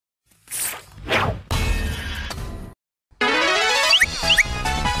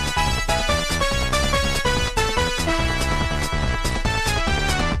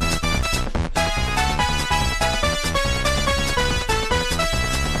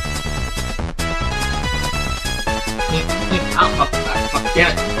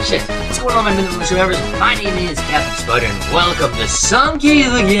Yeah, shit. What's going on, my middle members? My name is Captain Spider, and welcome to Sunky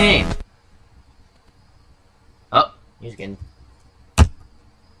the Game. Oh, he's getting.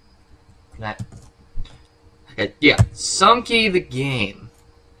 That. Okay, yeah, Sunky the Game.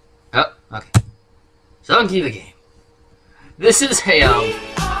 Oh, okay. Sunky the Game. This is a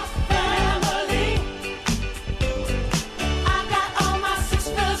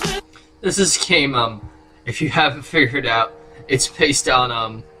This is a game, if you haven't figured out, it's based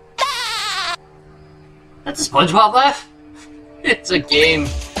on, That's a SpongeBob laugh? It's a game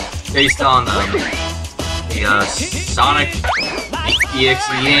based on, the, Sonic.exe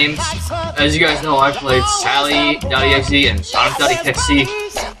games. As you guys know, I played sally.exe and Sonic.exe.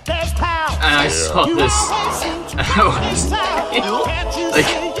 And I saw this, and I was like,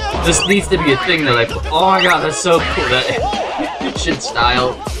 this needs to be a thing that oh my god, that's so cool, that animation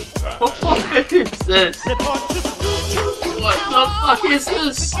style. What is this? What the fuck is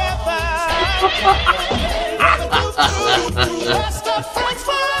this? What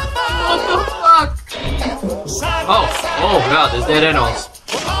the fuck? Oh god, there's dead animals.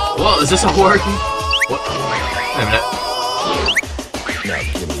 Whoa, is this a horror game? What? Wait a minute.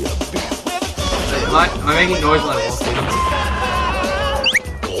 Am I making noise when I'm walking?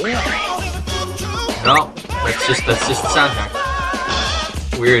 No, that's just the soundtrack.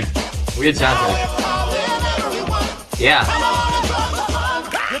 Weird soundtrack. Yeah.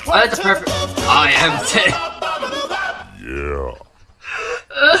 Oh, that's a perfect. I am dead. Yeah.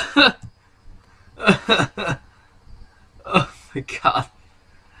 Oh my god.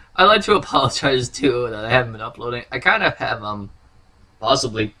 I'd like to apologize too that I haven't been uploading. I kind of have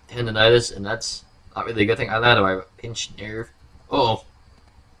possibly tendonitis, and that's not really a good thing. I have a pinched nerve. Oh.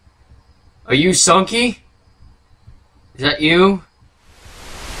 Are you Sunky? Is that you?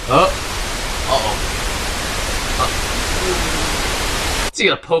 Oh. Uh-oh. Is he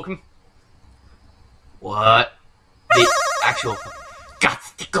gonna poke him? What? The actual... Got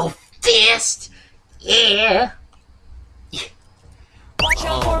to go fast! Yeah! Watch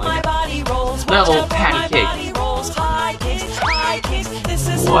out for my body rolls. That little patty cake.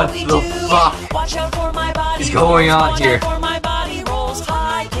 What the fuck is going on here?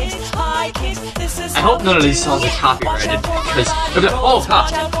 I hope none of these songs are copyrighted, because... Oh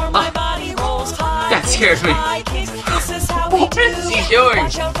god! That scared me! What is he doing?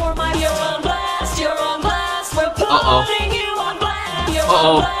 Uh-oh.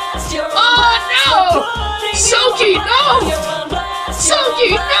 Uh-oh. Oh no! Sunky, no! Sunky,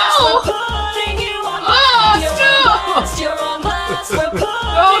 no! Oh no! No,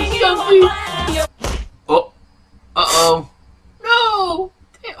 Sunky! Oh. Uh-oh. No!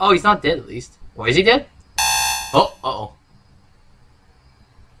 Oh, he's not dead at least. Or is he dead? Oh, uh-oh.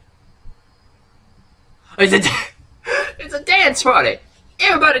 It's a dance party!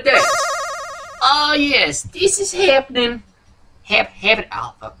 Everybody dance! Oh yes, this is happening. Happen.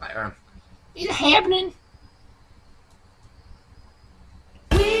 Oh, fuck my arm. Is it happening?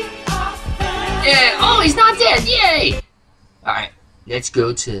 Yeah, oh, he's not dead, yay! Alright, let's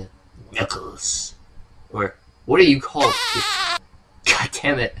go to Knuckles. Or, what do you call it? God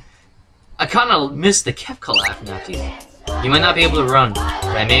damn it. I kinda missed the Kev collab now, too. You might not be able to run, but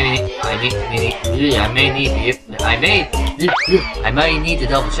I might need to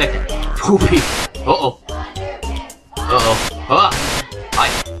double check it. Uh-oh. Uh-oh. Oh. Hi.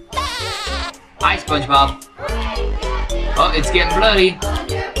 Hi, SpongeBob. Oh, it's getting bloody.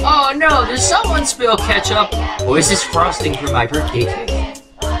 Oh no, did someone spill ketchup? Or is this frosting for my birthday cake?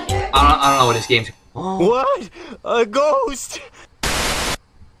 I don't know what this game's... Oh. What? A ghost?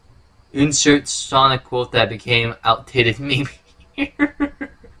 Insert Sonic quote that became outdated meme here.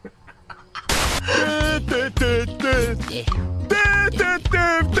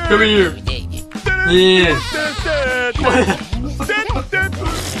 Come here. Yeah.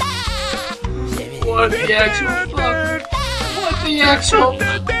 What the actual fuck? What the actual...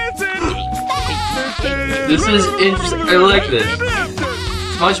 This is interesting. I like this.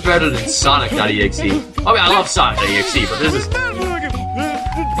 It's much better than Sonic.exe. I mean, I love Sonic.exe, but this is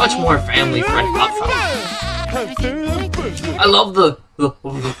much more family friendly. I love the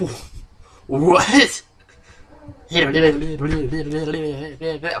what?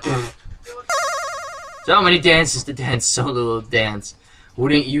 So many dances to dance, so little dance.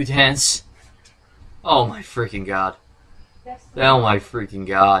 Wouldn't you dance? Oh my freaking god. Oh my freaking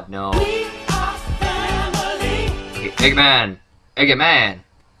god, no. Eggman! Eggman!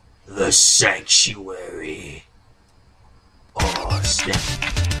 The Sanctuary. Oh, snap.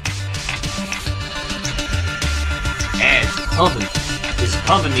 And it's pumping. This is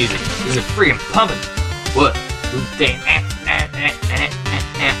pumping music. This is freaking pumping. What?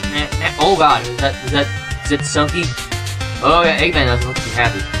 Oh god, is that Sunky? Oh yeah, Eggman doesn't look too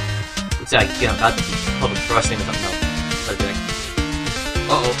happy. Looks like, you know, about to public thrusting or something else. Okay.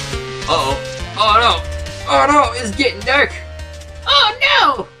 Uh-oh. Uh-oh. Oh no! Oh no! It's getting dark! Oh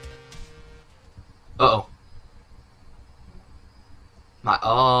no! Uh-oh.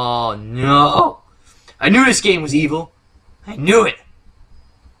 Oh no! I knew this game was evil. I knew it.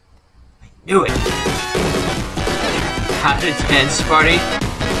 I knew it. How to dance party?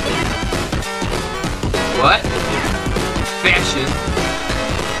 What? Fashion?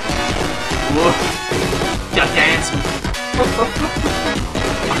 Whoa. The dance.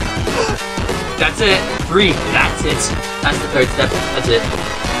 That's it. 3. That's it. That's the 3rd step. That's it.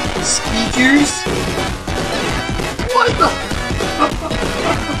 Speakers? What the?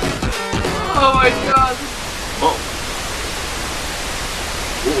 Oh my god. Oh.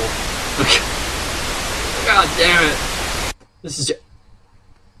 Okay. God damn it. This is just...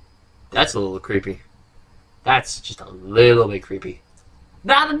 That's a little creepy. That's just a little bit creepy.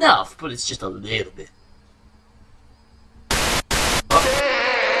 Not enough, but it's just a little bit.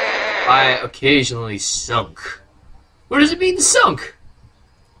 Oh. I occasionally sunk. What does it mean to sunk?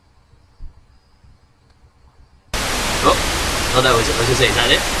 Oh, that was it. I was gonna say, is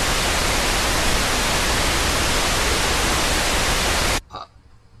that it?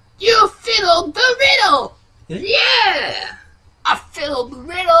 You fiddled the riddle! Yeah! I fiddled the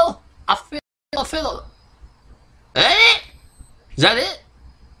riddle! I fiddled. Is that it? Is that it?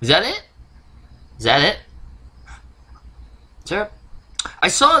 Is that it? Is that it? Sir? I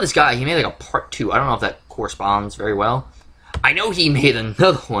saw this guy, he made like a part 2. I don't know if that corresponds very well. I know he made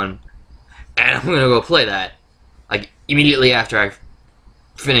another one, and I'm gonna go play that. Like, immediately after I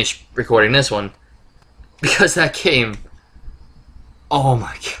finish recording this one. Because that game... Oh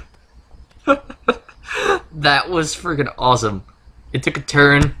my god. That was freaking awesome. It took a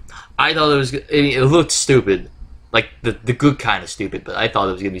turn. I thought it was... It looked stupid. Like, the good kind of stupid, but I thought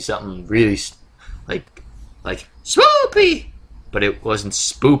it was gonna be something really... Like spoopy! But it wasn't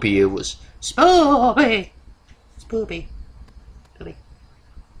spoopy, it was spoopy. Spoopy.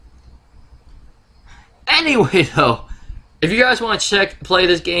 Anyway, though, if you guys want to play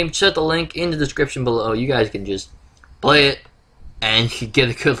this game, check the link in the description below. You guys can just play it, and you can get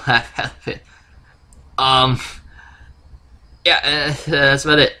a good laugh out of it. Yeah, that's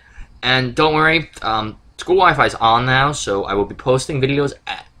about it. And don't worry, school Wi-Fi is on now, so I will be posting videos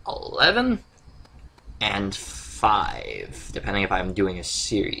at 11 and 5, depending if I'm doing a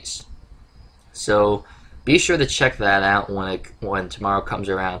series. So be sure to check that out when tomorrow comes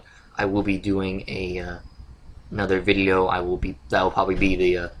around. I will be doing another video. That will probably be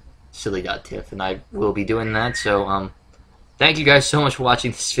the sally.exe, and I will be doing that. So thank you guys so much for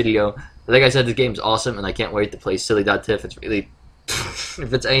watching this video. Like I said, this game's awesome, and I can't wait to play sally.exe. It's really,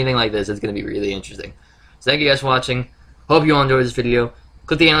 if it's anything like this, it's gonna be really interesting. So thank you guys for watching. Hope you all enjoyed this video.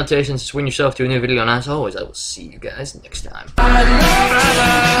 Click the annotations to swing yourself to a new video, and as always, I will see you guys next time. Found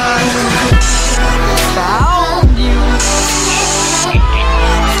you.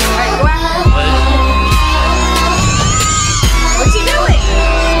 What's he doing?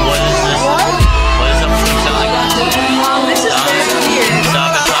 What is this? What is up with Sonic? This is very weird.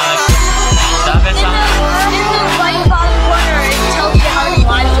 Stop it, Sonic. Stop it, Sonic. In the right bottom corner, it tells you how many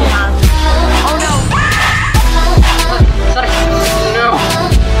lives you have. Oh no. Sonic. No.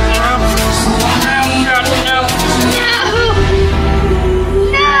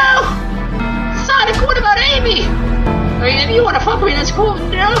 No. Sonic, what about Amy? I mean, if you want to fuck me, that's cool.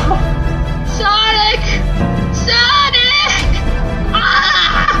 No. Sonic.